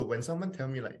when someone tell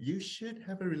me like, you should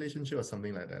have a relationship or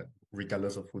something like that,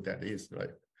 regardless of who that is,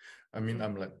 right? I mean,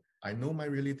 I'm like, I know my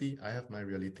reality. I have my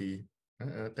reality.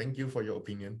 Thank you for your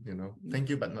opinion, thank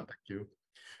you, but not thank you.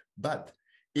 But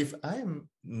if I'm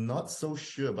not so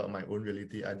sure about my own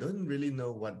reality, I don't really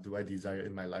know what do I desire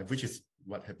in my life, which is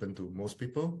what happened to most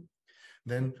people.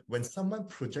 Then when someone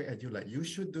project at you like, you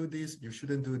should do this, you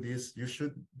shouldn't do this, you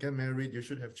should get married, you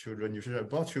should have children, you should have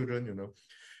more children,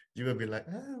 you will be like,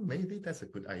 maybe that's a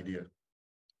good idea.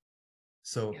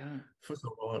 So first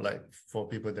of all, like for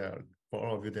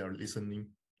all of you that are listening,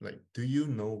 like, do you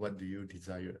know what do you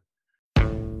desire?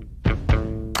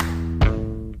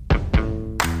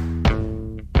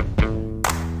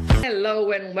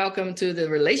 Hello and welcome to the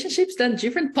Relationships Done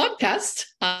Different podcast.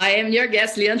 I am your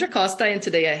guest, Leandra Costa, and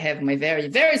today I have my very,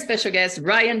 very special guest,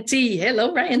 Ryan T.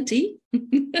 Hello, Ryan T.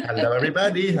 Hello,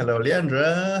 everybody. Hello,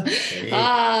 Leandra. Hey.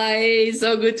 Hi,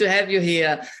 so good to have you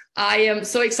here. I am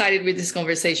so excited with this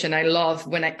conversation. I love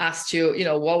when I asked you,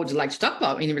 what would you like to talk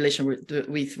about in relation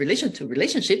with relation to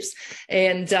relationships?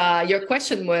 And your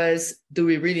question was, do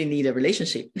we really need a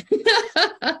relationship?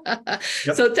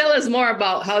 Yep. So tell us more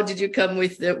about how did you come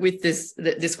with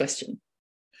this question?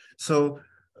 So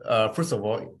first of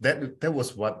all, that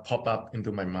was what popped up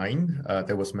into my mind.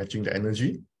 That was matching the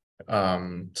energy.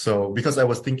 So because I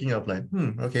was thinking of like,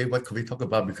 okay, what could we talk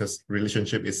about? Because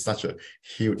relationship is such a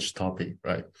huge topic,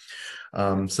 right?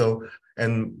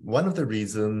 And one of the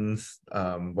reasons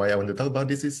why I want to talk about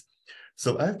this is,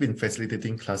 so I've been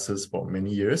facilitating classes for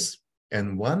many years.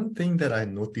 And one thing that I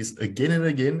noticed again and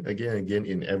again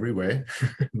in everywhere,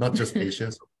 not just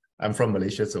Asia. So I'm from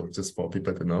Malaysia, so just for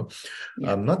people to know,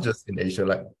 not just in Asia,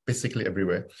 like basically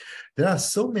everywhere. There are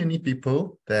so many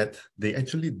people that they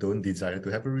actually don't desire to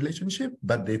have a relationship,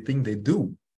 but they think they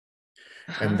do.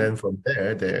 And then from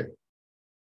there,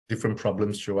 different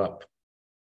problems show up.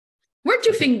 Where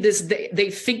do you think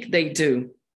they think they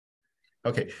do?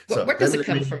 Okay, so where does it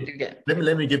come from?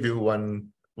 Let me give you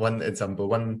one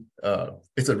example.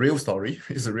 It's a real story.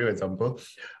 It's a real example.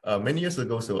 Many years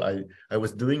ago, so I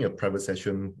was doing a private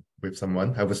session with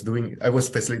someone. I was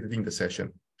facilitating the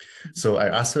session. So I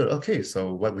asked her, okay,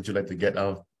 so what would you like to get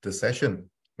out of the session?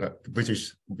 Which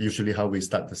is usually how we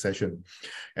start the session.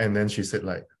 And then she said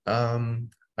like,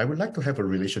 I would like to have a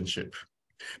relationship.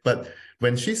 But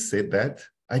when she said that,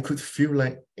 I could feel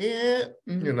like,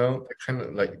 kind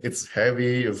of like it's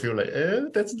heavy. You feel like,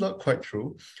 that's not quite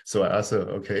true. So I asked her,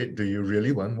 okay, do you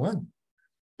really want one?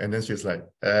 And then she's like,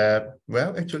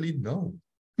 well, actually, no.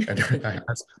 And then I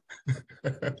asked,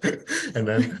 and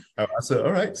then I asked her,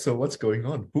 all right, so what's going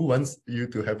on? Who wants you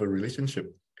to have a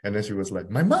relationship? And then she was like,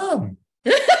 my mom.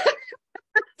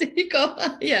 There you go.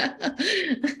 Yeah.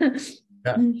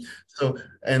 So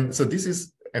this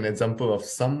is an example of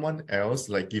someone else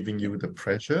like giving you the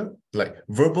pressure, like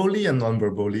verbally and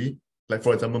non-verbally. Like,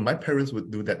 for example, my parents would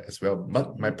do that as well,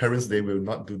 but my parents, they will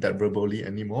not do that verbally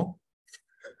anymore.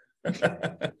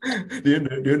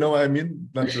 do you know what I mean?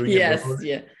 Not doing it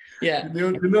verbally. Yeah.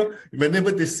 You know,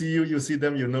 whenever they see you, see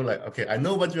them, like, okay, I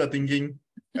know what you are thinking.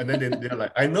 And then they're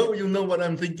like, I know you know what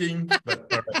I'm thinking,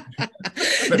 but all right.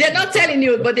 They're not telling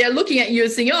you, but they're looking at you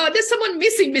saying, oh, there's someone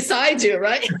missing beside you,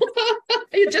 right?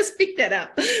 You just picked that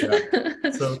up.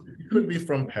 Yeah. So it could be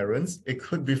from parents, it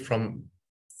could be from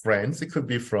friends, it could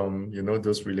be from,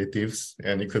 those relatives,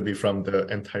 and it could be from the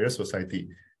entire society.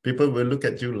 People will look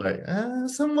at you like,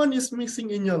 someone is missing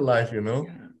in your life,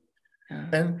 Yeah.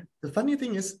 And the funny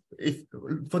thing is, if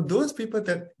for those people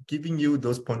that giving you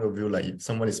those point of view, like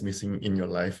someone is missing in your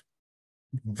life,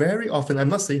 very often, I'm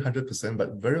not saying 100%,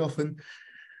 but very often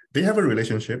they have a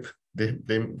relationship, they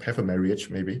have a marriage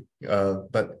maybe,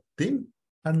 but they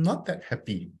are not that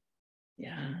happy.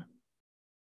 Yeah.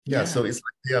 So it's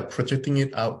like they are projecting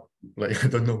it out, like, I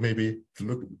don't know, maybe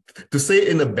to say it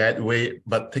in a bad way,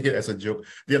 but take it as a joke.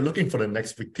 They are looking for the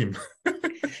next victim.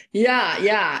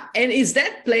 Yeah. And is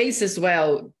that place as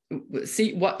well?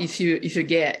 See what if you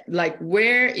get like,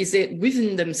 where is it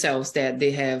within themselves that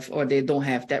they have or they don't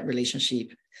have that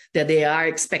relationship, that they are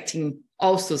expecting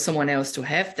also someone else to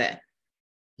have that?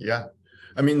 Yeah.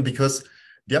 I mean, because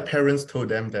their parents told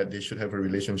them that they should have a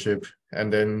relationship,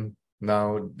 and then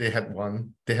now they have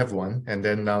one, and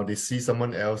then now they see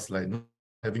someone else like not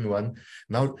having one.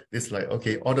 Now it's like,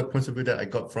 okay, all the points of view that I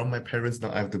got from my parents,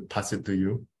 now I have to pass it to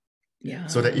you. Yeah.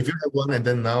 So that if you have one, and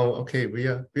then now, okay, we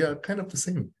are kind of the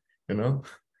same,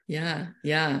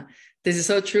 Yeah. This is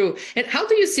so true. And how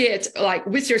do you see it, like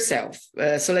with yourself?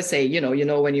 So let's say,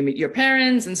 when you meet your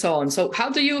parents and so on. So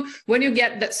how do you, when you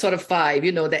get that sort of vibe,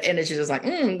 the energy is like,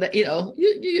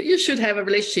 you should have a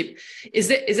relationship.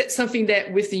 Is it something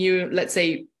that with you, let's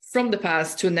say from the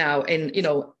past to now, and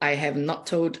I have not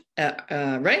told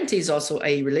Ryan is also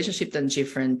a Relationship Done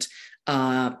Different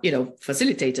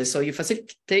facilitator. So you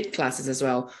facilitate classes as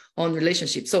well on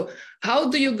relationships. So how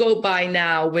do you go by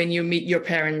now when you meet your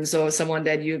parents or someone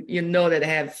that you know that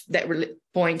have that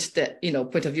point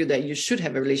of view that you should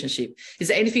have a relationship? Is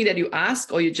there anything that you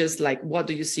ask, or you just like, what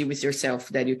do you see with yourself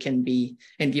that you can be,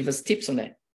 and give us tips on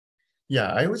that?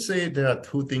 Yeah, I would say there are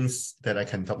two things that I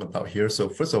can talk about here. So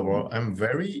first of all, I'm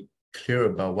very clear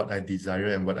about what I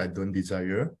desire and what I don't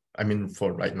desire. I mean,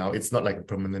 for right now, it's not like a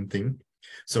permanent thing.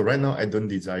 So right now, I don't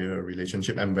desire a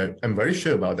relationship. I'm very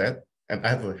sure about that, and I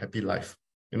have a happy life.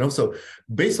 So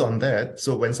based on that,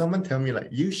 so when someone tell me like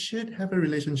you should have a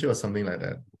relationship or something like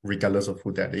that, regardless of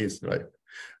who that is, right?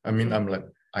 I mean, I'm like,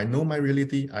 I know my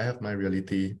reality. I have my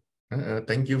reality.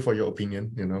 Thank you for your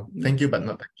opinion. Thank you, but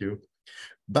not thank you.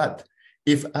 But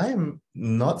if I'm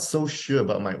not so sure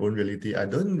about my own reality, I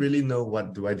don't really know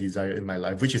what do I desire in my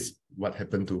life, which is what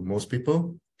happened to most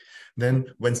people. Then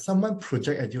when someone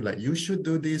project at you like, you should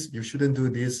do this, you shouldn't do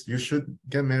this, you should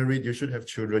get married, you should have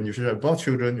children, you should have more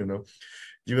children,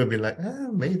 you will be like,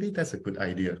 maybe that's a good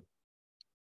idea.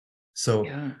 So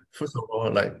first of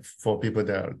all, like for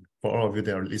all of you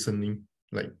that are listening,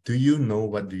 like, do you know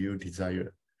what do you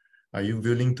desire? Are you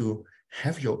willing to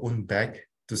have your own back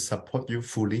to support you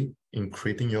fully in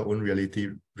creating your own reality,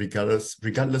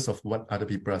 regardless of what other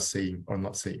people are saying or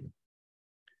not saying?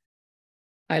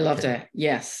 I love that.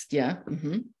 Yes. Yeah.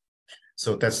 Mm-hmm.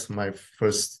 So that's my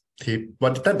first tip.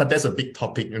 But that's a big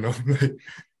topic,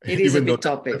 It is a big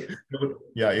topic.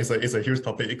 Yeah, it's a huge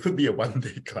topic. It could be a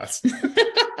one-day class.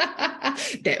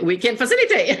 That we can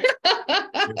facilitate.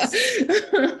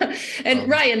 And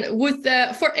Ryan,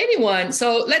 for anyone,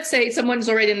 so let's say someone's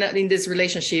already in this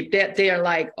relationship, that they are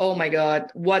like, oh my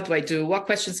God, what do I do? What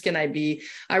questions can I be?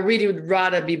 I really would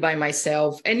rather be by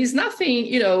myself. And it's nothing,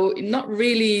 not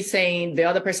really saying the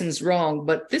other person is wrong,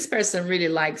 but this person really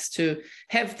likes to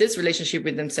have this relationship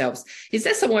with themselves. Is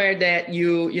there somewhere that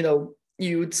you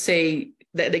would say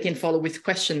that they can follow with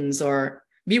questions or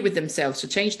be with themselves to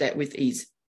change that with ease?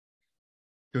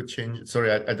 To change,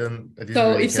 sorry, I didn't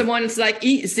so really if someone's like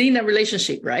is in a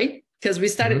relationship, right? Because we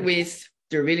started with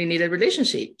they really need a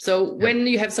relationship. So when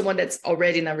you have someone that's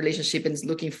already in a relationship and is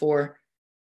looking for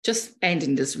just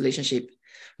ending this relationship,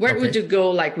 where would you go,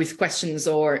 like with questions,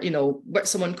 or what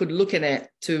someone could look at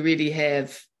to really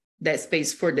have that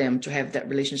space for them to have that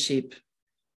relationship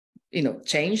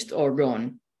changed or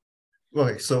gone?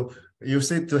 Okay, so you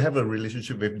say to have a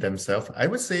relationship with themselves. I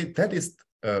would say that is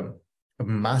a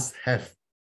must-have.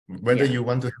 Whether you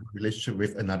want to have a relationship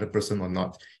with another person or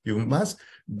not, you must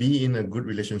be in a good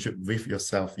relationship with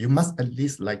yourself. You must at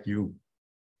least like you.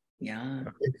 Yeah.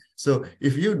 Okay? So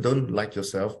if you don't like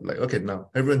yourself, like, okay, now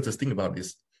everyone just think about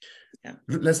this. Yeah.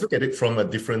 Let's look at it from a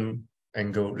different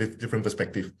angle, with different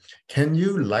perspective. Can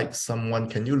you like someone?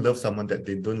 Can you love someone that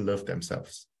they don't love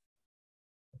themselves?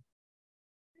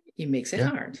 It makes it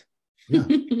hard. Yeah,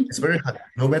 it's very hard.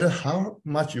 No matter how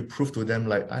much you prove to them,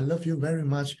 like, I love you very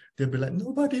much, they'll be like,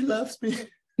 nobody loves me.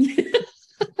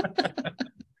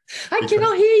 I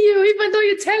cannot hear you, even though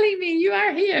you're telling me you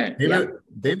are here.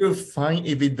 They will find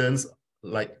evidence,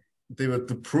 like they will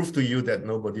to prove to you that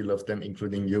nobody loves them,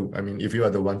 including you. I mean, if you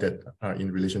are the one that are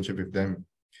in relationship with them,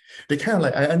 they kind of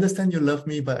like, I understand you love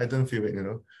me, but I don't feel it,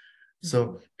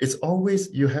 So it's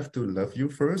always, you have to love you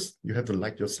first. You have to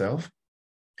like yourself.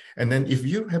 And then if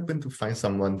you happen to find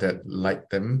someone that like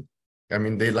them, I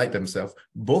mean, they like themselves,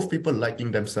 both people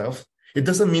liking themselves, it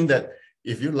doesn't mean that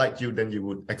if you like you, then you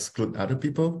would exclude other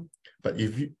people. But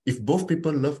if both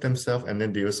people love themselves and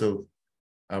then they also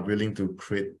are willing to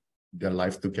create their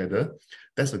life together,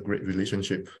 that's a great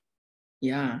relationship.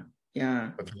 Yeah.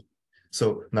 Okay.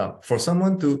 So now for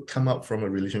someone to come out from a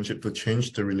relationship, to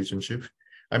change the relationship,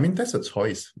 I mean, that's a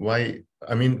choice. Why?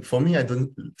 I mean, for me, I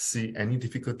don't see any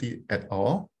difficulty at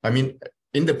all. I mean,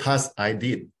 in the past, I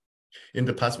did. In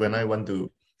the past, when I want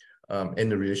to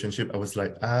end a relationship, I was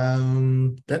like,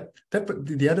 that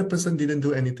the other person didn't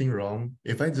do anything wrong.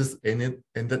 If I just ended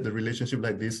the relationship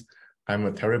like this, I'm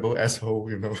a terrible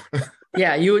asshole,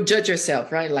 Yeah, you would judge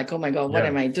yourself, right? Like, oh my God, what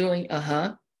am I doing?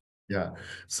 Yeah.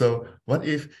 So what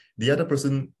if the other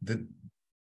person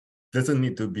doesn't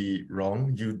need to be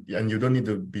wrong, you don't need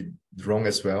to be wrong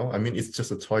as well. I mean, it's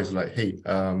just a choice, like, hey,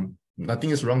 nothing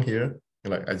is wrong here,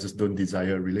 like, I just don't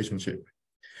desire a relationship.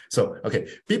 So okay,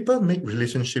 people make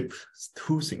relationships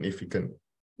too significant,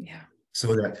 so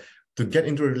that to get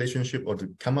into a relationship or to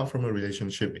come out from a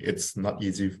relationship, it's not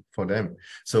easy for them.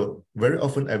 So very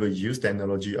often I will use the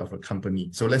analogy of a company.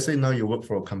 So let's say now you work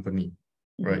for a company,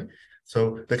 right?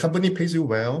 So the company pays you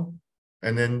well,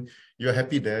 and then you're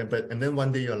happy there, and then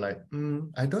one day you're like,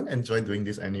 I don't enjoy doing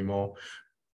this anymore.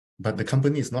 But the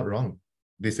company is not wrong.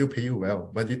 They still pay you well.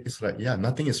 But it's like, yeah,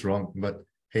 nothing is wrong. But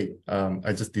hey,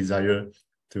 I just desire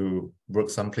to work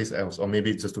someplace else, or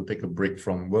maybe just to take a break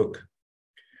from work.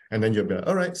 And then you'll be like,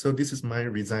 all right, so this is my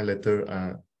resign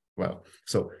letter. Well,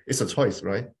 so it's a choice,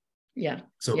 right? Yeah.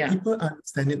 So yeah. people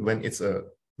understand it when it's a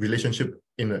relationship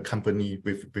in a company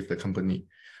with the company.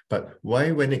 But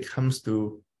why when it comes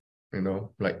to,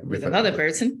 like with another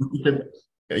person?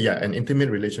 Yeah, an intimate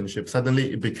relationship,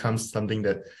 suddenly it becomes something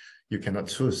that you cannot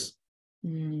choose.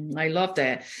 I love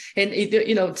that.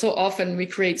 And so often we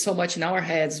create so much in our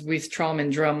heads with trauma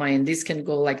and drama, and this can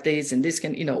go like this, and this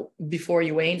can, before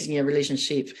you end in a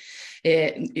relationship,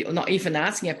 not even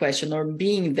asking a question or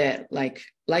being that, like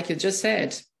you just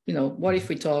said, what if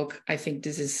we talk? I think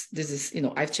this is,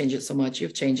 I've changed it so much.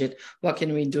 You've changed it. What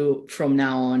can we do from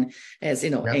now on as,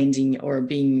 ending or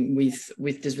being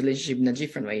with this relationship in a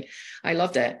different way? I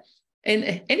love that.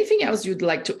 And anything else you'd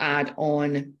like to add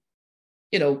on,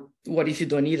 what if you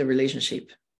don't need a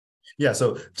relationship? Yeah,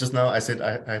 so just now I said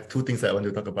I have two things that I want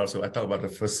to talk about. So I talked about the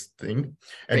first thing. And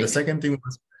Great. The second thing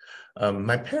was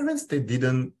my parents, they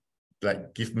didn't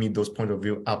like give me those point of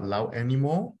view out loud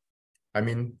anymore. I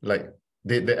mean, like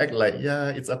they act like, yeah,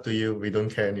 it's up to you. We don't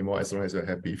care anymore as long as you're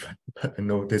happy. But I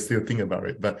know they still think about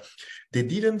it. But they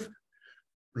didn't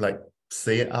like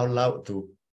say it out loud to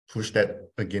push that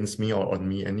against me or on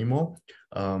me anymore.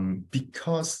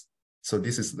 Because, so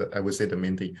this is, I would say, the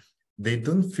main thing. They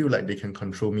don't feel like they can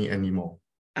control me anymore.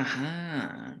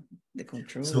 The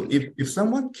control. So if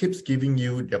someone keeps giving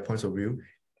you their points of view,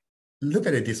 look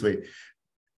at it this way.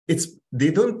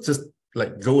 They don't just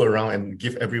like go around and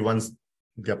give everyone's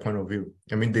their point of view.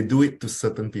 I mean, they do it to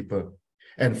certain people.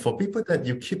 And for people that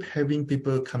you keep having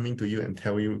people coming to you and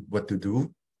tell you what to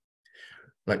do,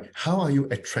 like, how are you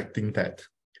attracting that?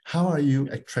 How are you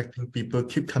attracting people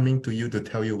keep coming to you to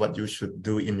tell you what you should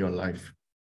do in your life?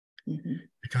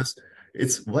 Because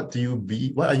it's what are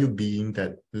you being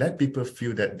that let people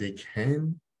feel that they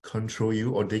can control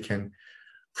you, or they can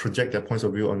project their points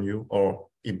of view on you or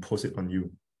impose it on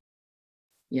you?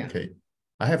 Yeah. Okay.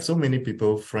 I have so many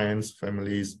people, friends,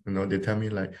 families, they tell me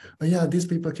like, oh yeah, these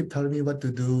people keep telling me what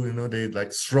to do, they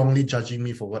like strongly judging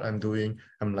me for what I'm doing.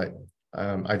 I'm like,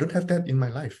 I don't have that in my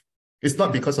life. It's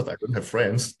not because of I don't have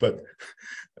friends, but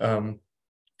you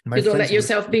don't let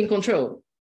yourself be in control.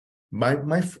 I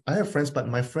have friends, but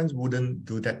my friends wouldn't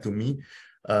do that to me.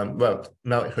 Well,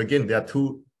 now again, there are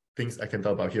two things I can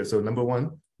talk about here. So number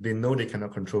one, they know they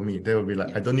cannot control me. They will be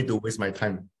like, I don't need to waste my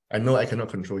time. I know I cannot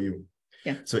control you.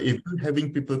 Yeah. So if you're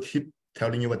having people keep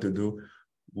telling you what to do,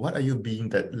 what are you being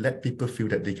that let people feel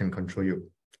that they can control you?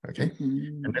 Okay.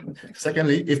 And then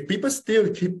secondly, if people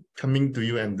still keep coming to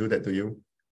you and do that to you,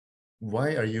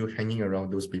 why are you hanging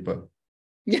around those people?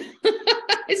 Yeah.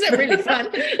 Is that really fun?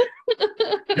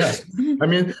 Yeah. I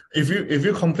mean, if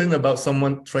you complain about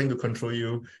someone trying to control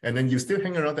you and then you still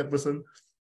hang around that person,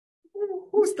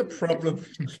 who's the problem?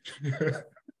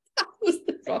 Who's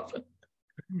the problem?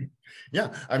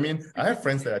 Yeah, I mean, I have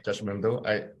friends that are judgmental.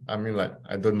 I mean, like,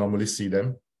 I don't normally see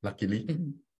them, luckily.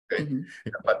 Okay.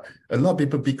 Yeah, but a lot of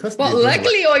people, because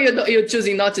luckily, or you're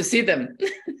choosing not to see them.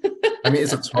 I mean,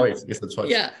 it's a choice. It's a choice.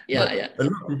 Yeah. A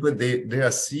lot of people, they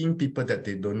are seeing people that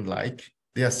they don't like.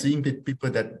 They are seeing people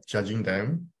that judging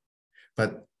them.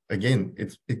 But again,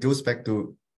 it goes back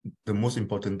to the most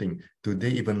important thing. Do they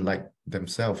even like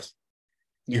themselves?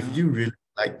 Yeah. If you really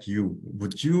like you,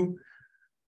 would you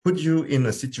put you in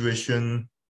a situation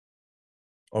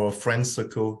or a friend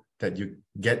circle that you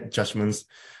get judgments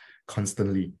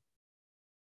constantly?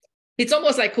 It's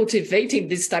almost like cultivating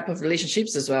this type of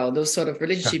relationships as well. Those sort of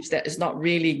relationships that is not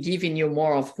really giving you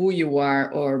more of who you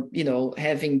are, or,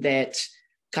 having that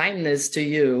kindness to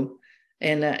you.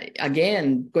 And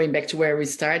again, going back to where we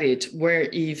started, where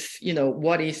if,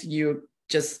 what if you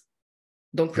just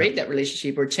don't create that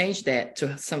relationship or change that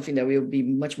to something that will be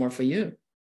much more for you?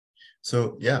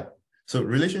 So, yeah. So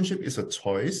relationship is a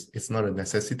choice. It's not a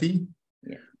necessity.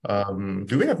 Yeah.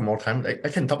 Do we have more time? I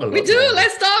can talk a lot. We do. More.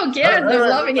 Let's talk. Yes, I'm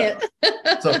loving it.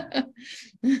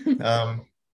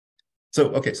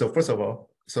 Okay. So first of all,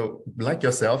 so like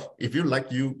yourself, if you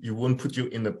like you won't put you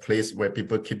in a place where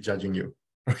people keep judging you.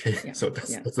 Okay. Yeah. So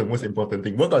that's the most important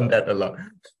thing. Work on that a lot.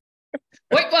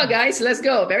 Wait, well, guys, let's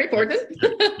go. Very important.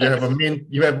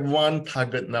 You have one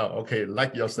target now. Okay,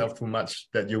 like yourself too much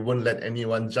that you won't let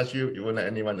anyone judge you, you won't let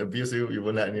anyone abuse you, you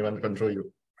won't let anyone control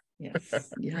you.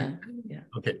 Yes. Yeah.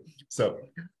 Okay. So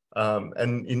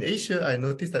and in Asia, I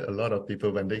noticed that a lot of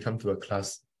people, when they come to a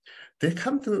class, they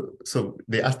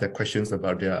ask their questions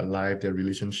about their life, their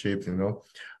relationships,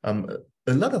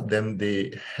 a lot of them,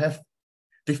 they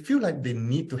feel like they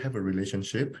need to have a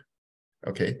relationship,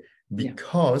 okay,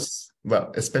 because,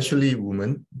 well, especially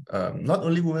women, not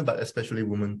only women, but especially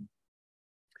women,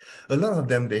 a lot of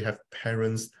them, they have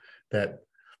parents that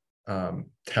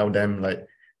tell them like,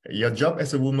 your job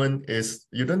as a woman is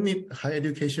you don't need higher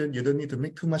education, you don't need to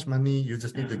make too much money, you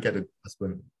just need to get a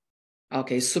husband.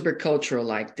 Okay, super cultural,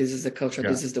 like this is the culture,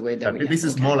 this is the way that we this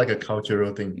is more like a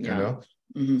cultural thing, you know.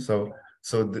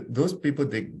 So those people,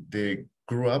 they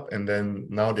grew up, and then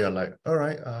now they are like, all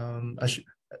right, I should,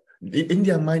 in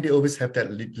their mind, they always have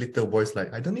that little voice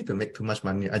like, I don't need to make too much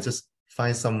money, I just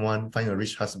find a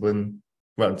rich husband,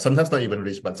 well, sometimes not even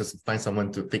rich, but just find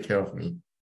someone to take care of me.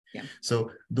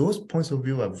 So those points of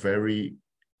view are very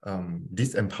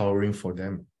disempowering for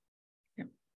them.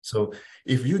 So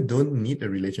if you don't need a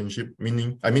relationship,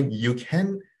 you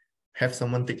can have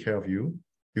someone take care of you,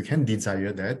 you can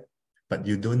desire that, but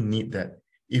you don't need that.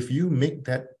 If you make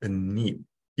that a need,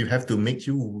 you have to make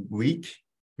you weak,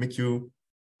 make you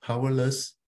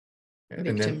powerless,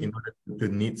 and then in order to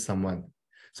need someone.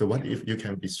 So what if you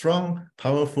can be strong,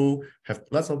 powerful, have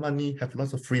lots of money, have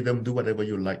lots of freedom, do whatever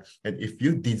you like. And if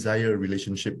you desire a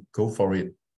relationship, go for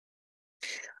it.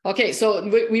 Okay, so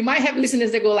we might have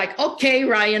listeners that go like, okay,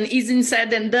 Ryan, easy said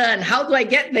than done. How do I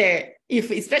get there?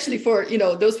 Especially for,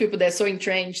 those people that are so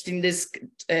entrenched in this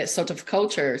sort of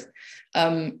culture,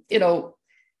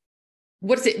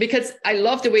 what's it? Because I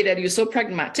love the way that you're so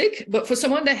pragmatic, but for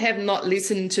someone that have not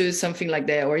listened to something like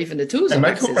that, or even the tools Am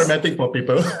I too pragmatic for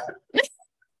people?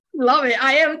 Love it.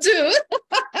 I am too.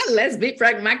 Let's be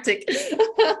pragmatic.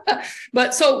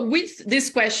 But so with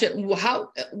this question,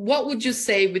 what would you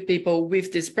say with people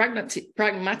with these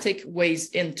pragmatic ways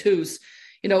and tools?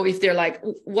 If they're like,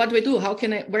 what do I do?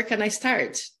 Where can I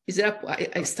start? Is there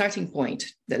a starting point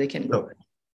that they can go?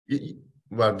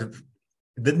 Well,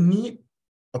 the need,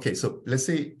 okay, so let's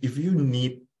say if you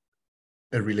need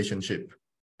a relationship,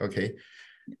 okay,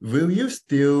 will you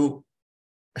still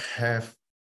have,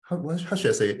 how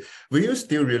should I say it? Will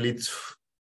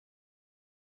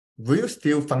you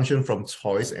still function from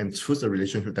choice and choose a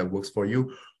relationship that works for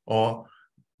you? Or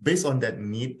based on that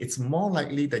need, it's more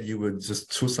likely that you will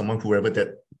just choose someone, whoever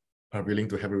that are willing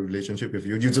to have a relationship with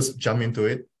you. You just jump into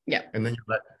it. Yeah. And then you're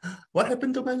like, what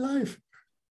happened to my life?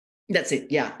 That's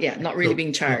it. Yeah. Yeah. Not really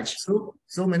being charged.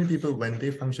 So many people, when they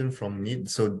function from need,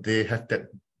 so they have that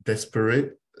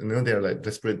desperate, they're like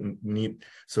desperate need.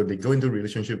 So they go into a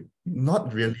relationship,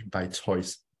 not really by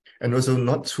choice, and also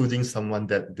not choosing someone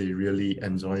that they really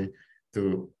enjoy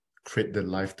to create the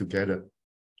life together.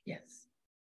 Yes.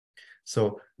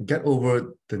 So get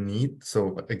over the need.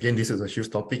 So again, this is a huge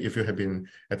topic. If you have been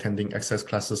attending access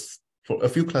classes for a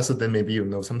few classes, then maybe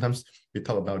sometimes we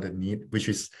talk about the need, which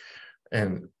is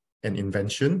an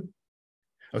invention.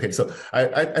 Okay, so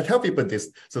I tell people this.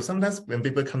 So sometimes when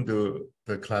people come to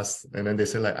the class and then they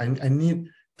say like, I need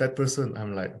that person,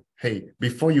 I'm like, hey,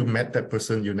 before you met that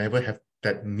person, you never have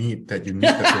that need that you need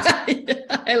that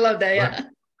person. I love that, yeah.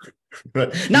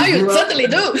 But now you suddenly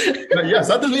do. Yeah,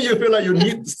 suddenly you feel like you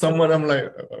need someone. I'm like,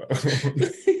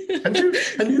 can you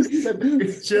see that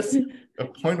it's just a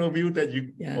point of view that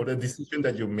you, or the decision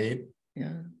that you made?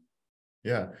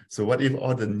 Yeah. So what if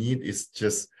all the need is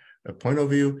just a point of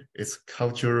view? It's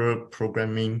cultural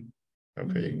programming,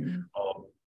 okay, or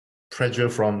pressure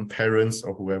from parents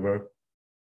or whoever.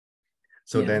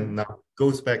 So then now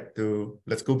let's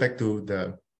go back to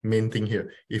the main thing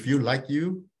here. If you like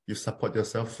you support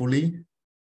yourself fully,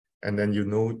 and then you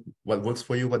know what works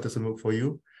for you, what doesn't work for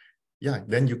you. Yeah,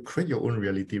 then you create your own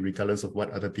reality regardless of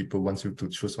what other people want you to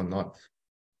choose or not.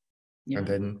 And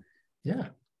then,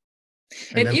 And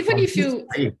then even if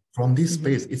from this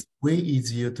space, it's way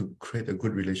easier to create a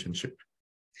good relationship.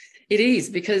 It is,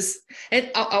 because, and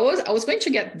I was going to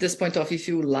get this point of, if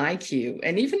you like you,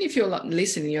 and even if you're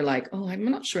listening, you're like, oh, I'm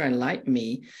not sure I like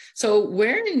me. So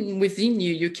where within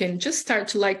you can just start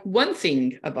to like one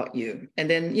thing about you, and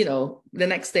then the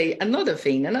next day another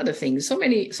thing. So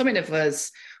many of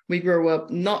us, we grow up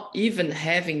not even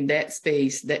having that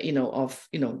space that of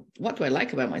what do I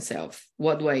like about myself,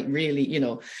 what do I really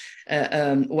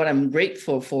what I'm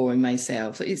grateful for in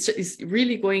myself. So it's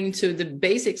really going to the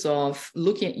basics of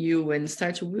looking at you and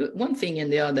start to one thing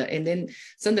and the other, and then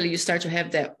suddenly you start to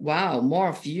have that, wow, more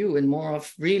of you and more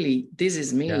of really this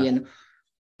is me.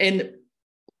 And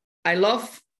I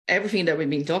love everything that we've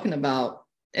been talking about,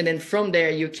 and then from there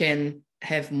you can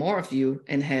have more of you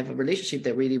and have a relationship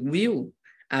that really will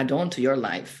add on to your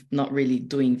life, not really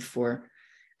doing for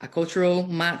a cultural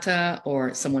matter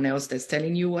or someone else that's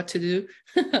telling you what to do.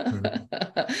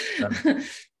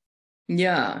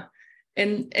 Yeah.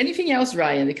 And anything else,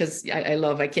 Ryan? Because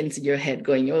I can see your head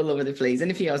going all over the place.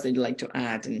 Anything else that you'd like to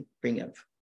add and bring up?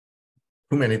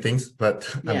 Too many things, but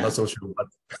I'm Yeah. not so sure what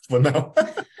for now.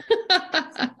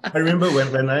 I remember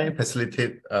when I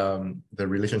facilitate the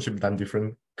Relationship Done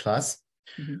Different class,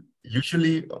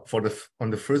 usually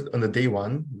on the day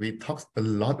one, we talk a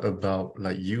lot about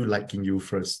like you liking you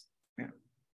first. Yeah.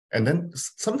 And then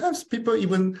sometimes people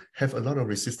even have a lot of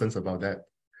resistance about that.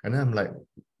 And then I'm like,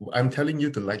 I'm telling you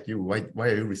to like you. Why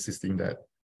are you resisting that?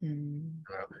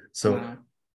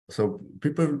 So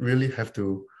people really have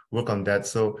to work on that.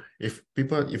 So if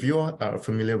you are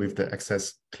familiar with the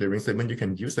access clearing statement, you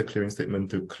can use the clearing statement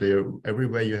to clear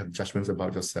everywhere you have judgments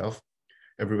about yourself,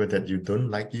 everywhere that you don't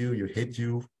like you hate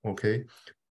you, okay?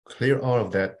 Clear all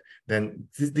of that. Then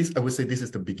this I would say this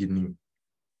is the beginning.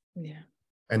 Yeah.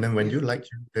 And then when you like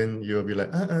you, then you'll be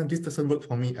like, this doesn't work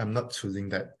for me. I'm not choosing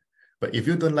that. But if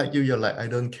you don't like you, you're like, I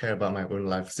don't care about my own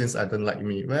life. Since I don't like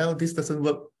me, well, this doesn't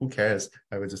work. Who cares?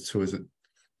 I will just choose it.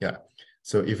 Yeah.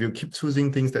 So if you keep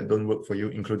choosing things that don't work for you,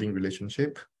 including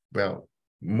relationship, well,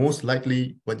 most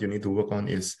likely what you need to work on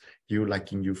is you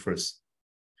liking you first.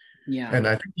 Yeah. And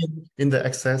I think in the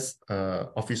Access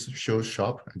official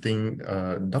shop, I think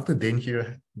Dr. Dane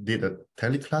here did a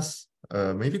teleclass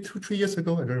maybe 2-3 years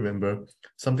ago. I don't remember.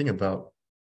 Something about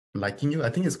liking you. I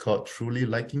think it's called Truly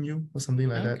Liking You or something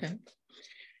like that.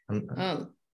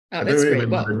 I that's don't great.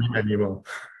 remember the name anymore.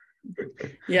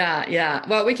 Yeah.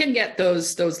 Well, we can get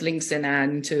those links and add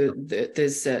into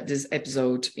this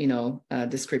episode,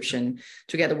 description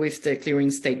together with the clearing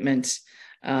statement.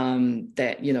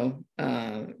 That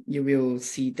you will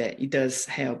see that it does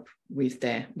help with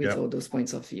all those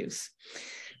points of views.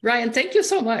 Ryan, thank you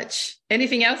so much.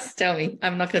 Anything else? Tell me.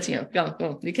 I'm not cutting you.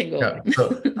 Go. You can go. Yeah.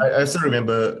 So I still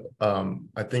remember.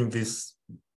 I think this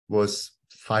was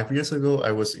 5 years ago.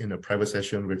 I was in a private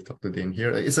session with Dr. Dane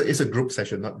here. It's a group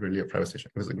session, not really a private session.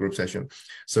 It was a group session.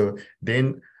 So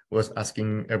Dane was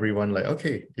asking everyone like,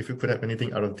 okay, if you could have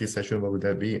anything out of this session, what would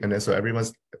that be? And then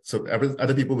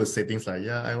other people would say things like,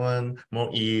 yeah, I want more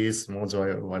ease, more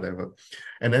joy, or whatever.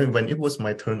 And then when it was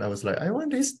my turn, I was like, I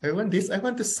want this, I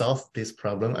want to solve this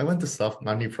problem. I want to solve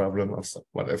money problem or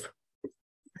whatever.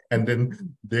 And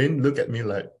then they look at me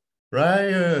like,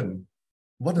 Ryan,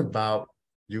 what about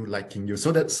you liking you?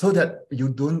 So that you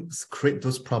don't create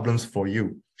those problems for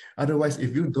you. Otherwise,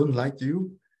 if you don't like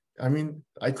you, I mean,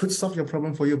 I could solve your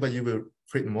problem for you, but you will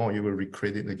create more, you will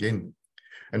recreate it again.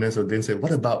 And then so then say,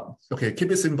 what about, okay, keep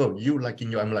it simple, you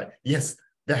liking you. I'm like, yes,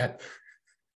 that.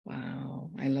 Wow,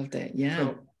 I love that.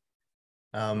 Yeah.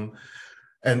 So,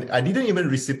 and I didn't even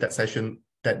receive that session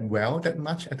that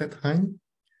much at that time.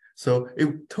 So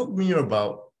it took me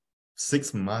about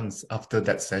 6 months after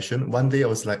that session. One day I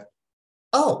was like,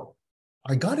 oh,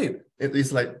 I got it. It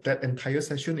is like that entire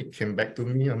session, it came back to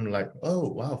me. I'm like, oh,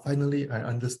 wow, finally I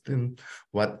understand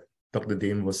what Dr.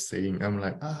 Dane was saying. I'm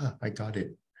like, I got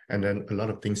it. And then a lot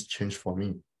of things changed for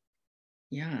me.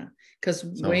 Yeah, because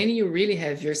when you really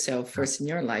have yourself first in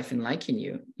your life and liking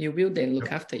you, you will then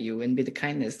look after you and be the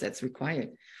kindness that's required.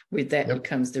 With that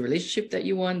comes the relationship that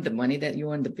you want, the money that you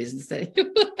want, the business that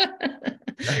you want.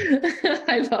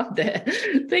 I love that.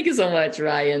 Thank you so much,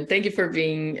 Ryan. Thank you for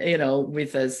being,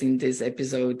 with us in this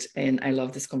episode. And I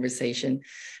love this conversation.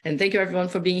 And thank you everyone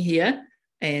for being here.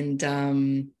 And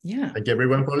Thank you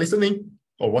everyone for listening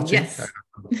or watching. Yes.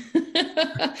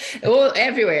 Well,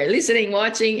 everywhere, listening,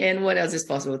 watching, and what else is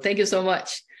possible. Thank you so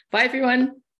much. Bye,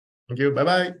 everyone. Thank you.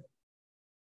 Bye-bye.